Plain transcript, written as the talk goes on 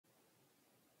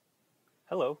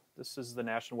Hello, this is the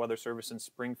National Weather Service in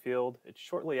Springfield. It's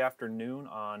shortly after noon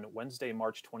on Wednesday,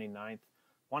 March 29th.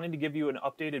 Wanting to give you an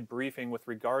updated briefing with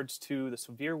regards to the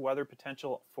severe weather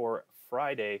potential for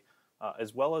Friday,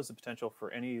 as well as the potential for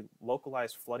any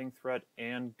localized flooding threat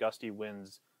and gusty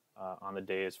winds on the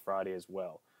day as Friday as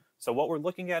well. So what we're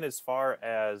looking at as far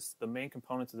as the main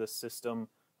components of this system,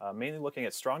 mainly looking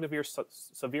at strong to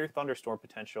severe thunderstorm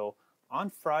potential on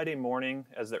Friday morning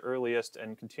as the earliest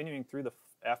and continuing through the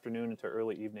afternoon into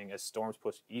early evening as storms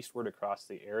push eastward across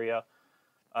the area.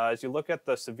 As you look at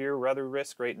the severe weather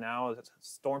risk right now, the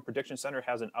Storm Prediction Center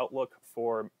has an outlook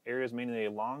for areas mainly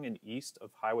along and east of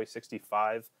Highway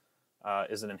 65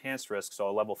 is an enhanced risk, so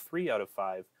a level 3 out of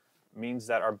 5 means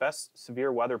that our best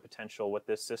severe weather potential with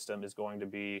this system is going to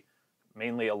be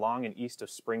mainly along and east of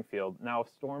Springfield. Now, if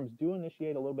storms do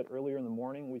initiate a little bit earlier in the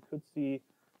morning, we could see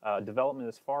development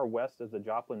as far west as the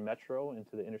Joplin Metro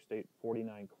into the Interstate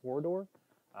 49 corridor.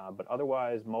 But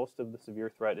otherwise, most of the severe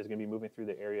threat is going to be moving through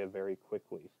the area very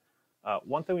quickly.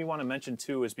 One thing we want to mention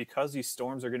too is because these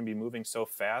storms are going to be moving so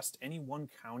fast, any one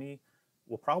county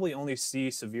will probably only see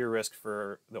severe risk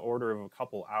for the order of a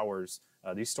couple hours.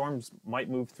 These storms might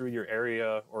move through your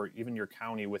area or even your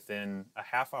county within a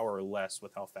half hour or less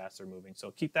with how fast they're moving.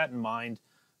 So keep that in mind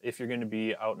if you're going to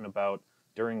be out and about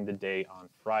during the day on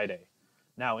Friday.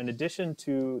 Now, in addition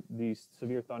to these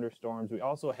severe thunderstorms, we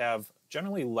also have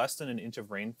generally less than an inch of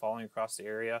rain falling across the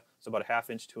area, so about a half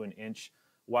inch to an inch.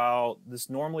 While this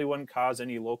normally wouldn't cause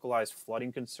any localized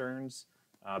flooding concerns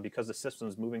because the system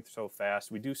is moving so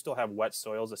fast, we do still have wet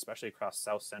soils, especially across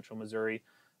south central Missouri.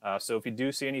 So if you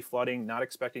do see any flooding, not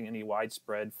expecting any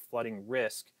widespread flooding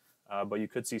risk, but you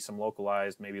could see some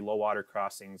localized, maybe low water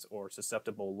crossings or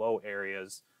susceptible low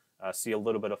areas, see a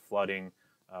little bit of flooding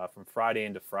from Friday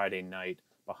into Friday night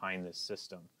behind this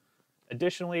system.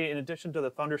 Additionally, in addition to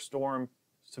the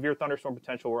severe thunderstorm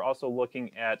potential, we're also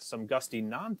looking at some gusty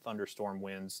non-thunderstorm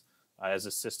winds as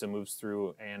the system moves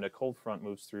through and a cold front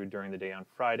moves through during the day on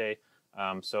Friday.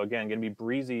 So again, going to be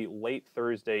breezy late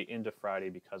Thursday into Friday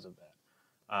because of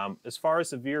that. As far as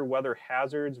severe weather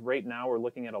hazards, right now we're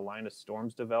looking at a line of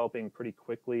storms developing pretty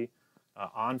quickly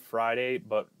on Friday,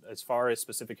 but as far as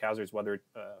specific hazards, whether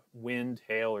wind,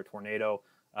 hail, or tornado,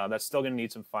 that's still going to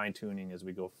need some fine-tuning as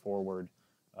we go forward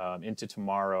into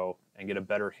tomorrow and get a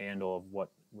better handle of what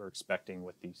we're expecting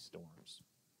with these storms.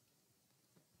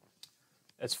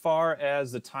 As far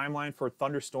as the timeline for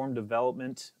thunderstorm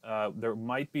development, there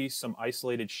might be some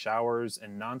isolated showers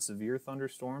and non-severe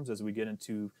thunderstorms as we get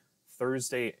into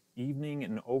Thursday evening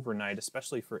and overnight,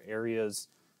 especially for areas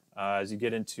as you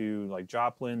get into like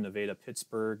Joplin, Nevada,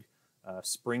 Pittsburgh,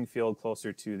 Springfield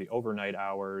closer to the overnight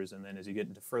hours, and then as you get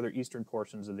into further eastern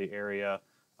portions of the area,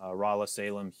 Rolla,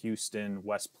 Salem, Houston,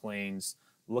 West Plains,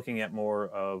 looking at more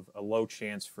of a low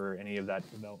chance for any of that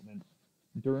development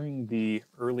during the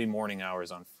early morning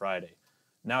hours on Friday.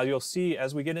 Now you'll see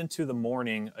as we get into the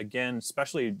morning, again,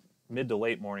 especially mid to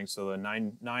late morning, so the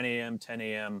 9 a.m., 10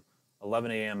 a.m.,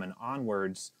 11 a.m. and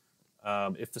onwards,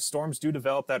 if the storms do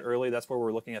develop that early, that's where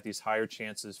we're looking at these higher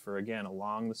chances for, again,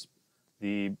 along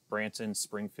the Branson,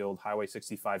 Springfield, Highway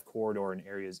 65 corridor and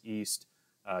areas east,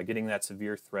 getting that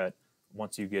severe threat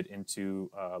once you get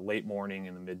into late morning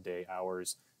and the midday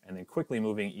hours, and then quickly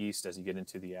moving east as you get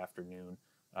into the afternoon.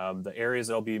 The areas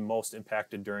that will be most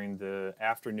impacted during the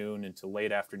afternoon into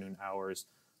late afternoon hours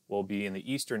will be in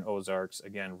the eastern Ozarks,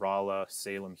 again, Rolla,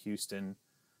 Salem, Houston,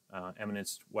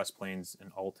 Eminence, West Plains,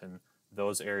 and Alton.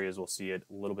 Those areas will see it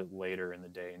a little bit later in the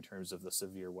day in terms of the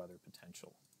severe weather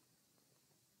potential.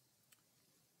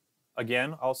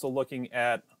 Again, also looking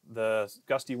at the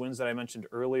gusty winds that I mentioned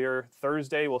earlier,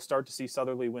 Thursday we'll start to see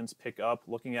southerly winds pick up,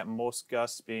 looking at most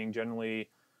gusts being generally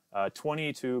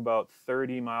 20 to about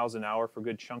 30 miles an hour for a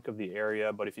good chunk of the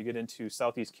area. But if you get into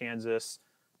southeast Kansas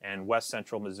and west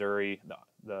central Missouri,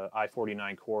 the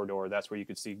I-49 corridor, that's where you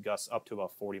could see gusts up to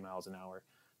about 40 miles an hour.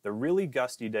 The really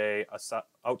gusty day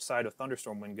outside of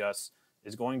thunderstorm wind gusts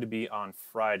is going to be on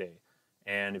Friday.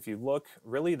 And if you look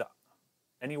really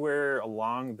anywhere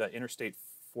along the Interstate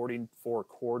 44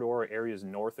 corridor areas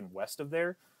north and west of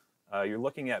there, you're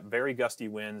looking at very gusty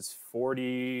winds,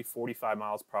 40, 45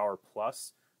 miles per hour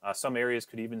plus. Some areas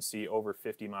could even see over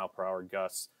 50 mile per hour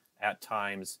gusts at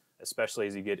times, especially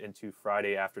as you get into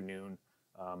Friday afternoon,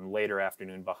 later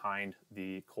afternoon behind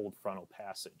the cold frontal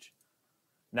passage.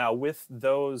 Now, with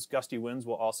those gusty winds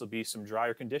will also be some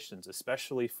drier conditions,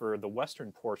 especially for the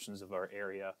western portions of our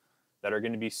area that are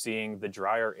going to be seeing the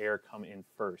drier air come in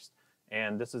first.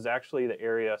 And this is actually the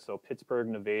area, so Pittsburgh,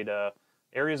 Nevada,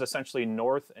 areas essentially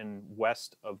north and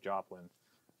west of Joplin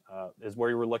is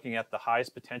where we're looking at the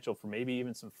highest potential for maybe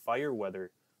even some fire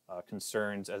weather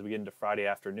concerns as we get into Friday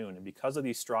afternoon. And because of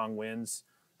these strong winds,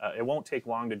 it won't take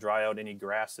long to dry out any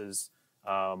grasses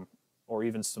or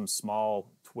even some small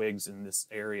twigs in this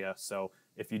area. So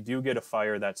if you do get a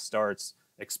fire that starts,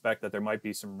 expect that there might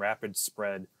be some rapid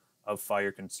spread of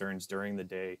fire concerns during the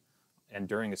day and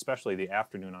during especially the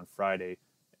afternoon on Friday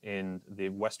in the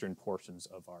western portions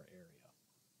of our area.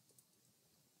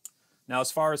 Now,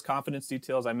 as far as confidence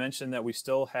details, I mentioned that we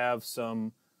still have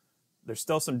there's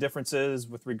still some differences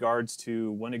with regards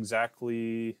to when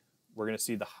exactly we're going to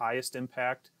see the highest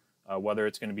impact, whether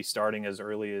it's going to be starting as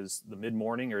early as the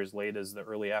mid-morning or as late as the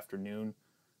early afternoon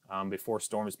before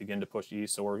storms begin to push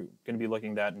east. So we're going to be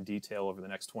looking at that in detail over the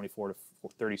next 24 to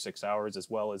 36 hours, as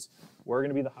well as where are going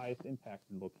to be the highest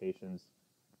impacted locations.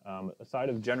 Aside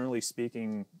of generally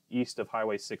speaking, east of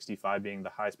Highway 65 being the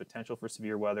highest potential for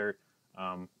severe weather,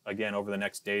 again, over the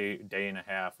next day and a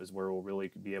half is where we'll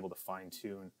really be able to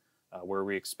fine-tune where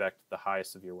we expect the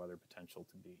highest severe weather potential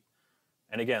to be.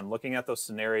 And again, looking at those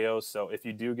scenarios, so if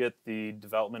you do get the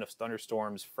development of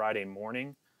thunderstorms Friday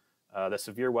morning, the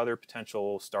severe weather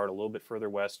potential will start a little bit further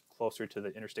west, closer to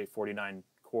the Interstate 49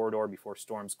 corridor before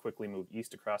storms quickly move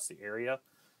east across the area.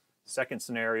 Second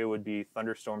scenario would be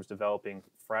thunderstorms developing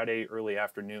Friday early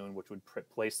afternoon, which would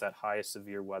place that highest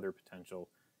severe weather potential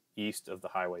east of the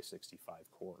Highway 65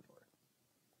 corridor.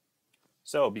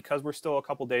 So because we're still a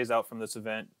couple days out from this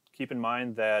event, keep in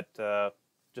mind that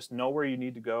just know where you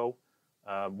need to go,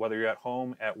 whether you're at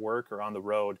home, at work, or on the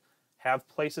road. Have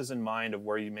places in mind of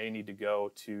where you may need to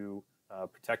go to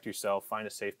protect yourself, find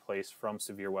a safe place from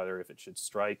severe weather if it should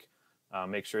strike.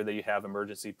 Make sure that you have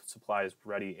emergency supplies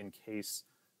ready in case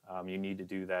you need to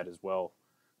do that as well.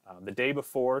 The day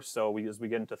before, so as we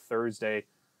get into Thursday,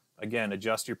 again,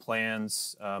 adjust your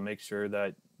plans. Make sure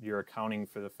that you're accounting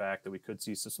for the fact that we could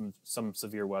see some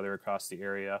severe weather across the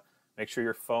area. Make sure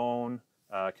your phone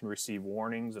can receive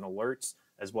warnings and alerts,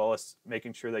 as well as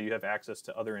making sure that you have access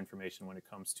to other information when it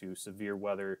comes to severe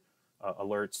weather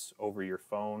alerts over your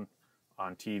phone,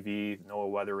 on TV, NOAA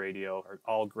weather radio are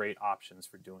all great options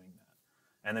for doing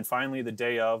that. And then finally, the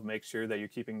day of, make sure that you're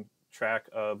keeping track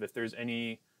of if there's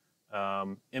any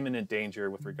imminent danger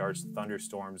with regards to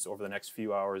thunderstorms over the next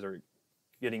few hours or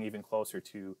getting even closer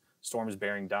to storms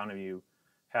bearing down on you.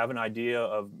 Have an idea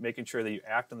of making sure that you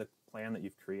act on the plan that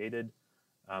you've created.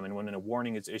 And when a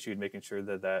warning is issued, making sure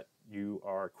that you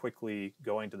are quickly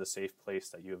going to the safe place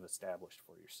that you have established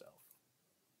for yourself.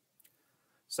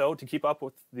 So to keep up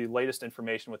with the latest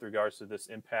information with regards to this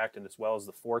impact and as well as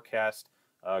the forecast,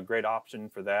 a great option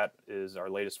for that is our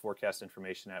latest forecast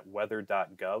information at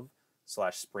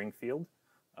weather.gov/Springfield.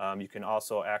 You can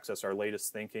also access our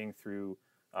latest thinking through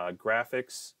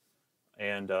graphics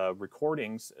and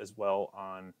recordings as well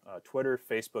on Twitter,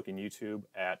 Facebook, and YouTube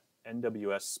at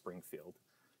NWS Springfield.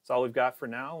 That's all we've got for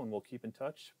now, and we'll keep in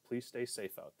touch. Please stay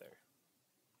safe out there.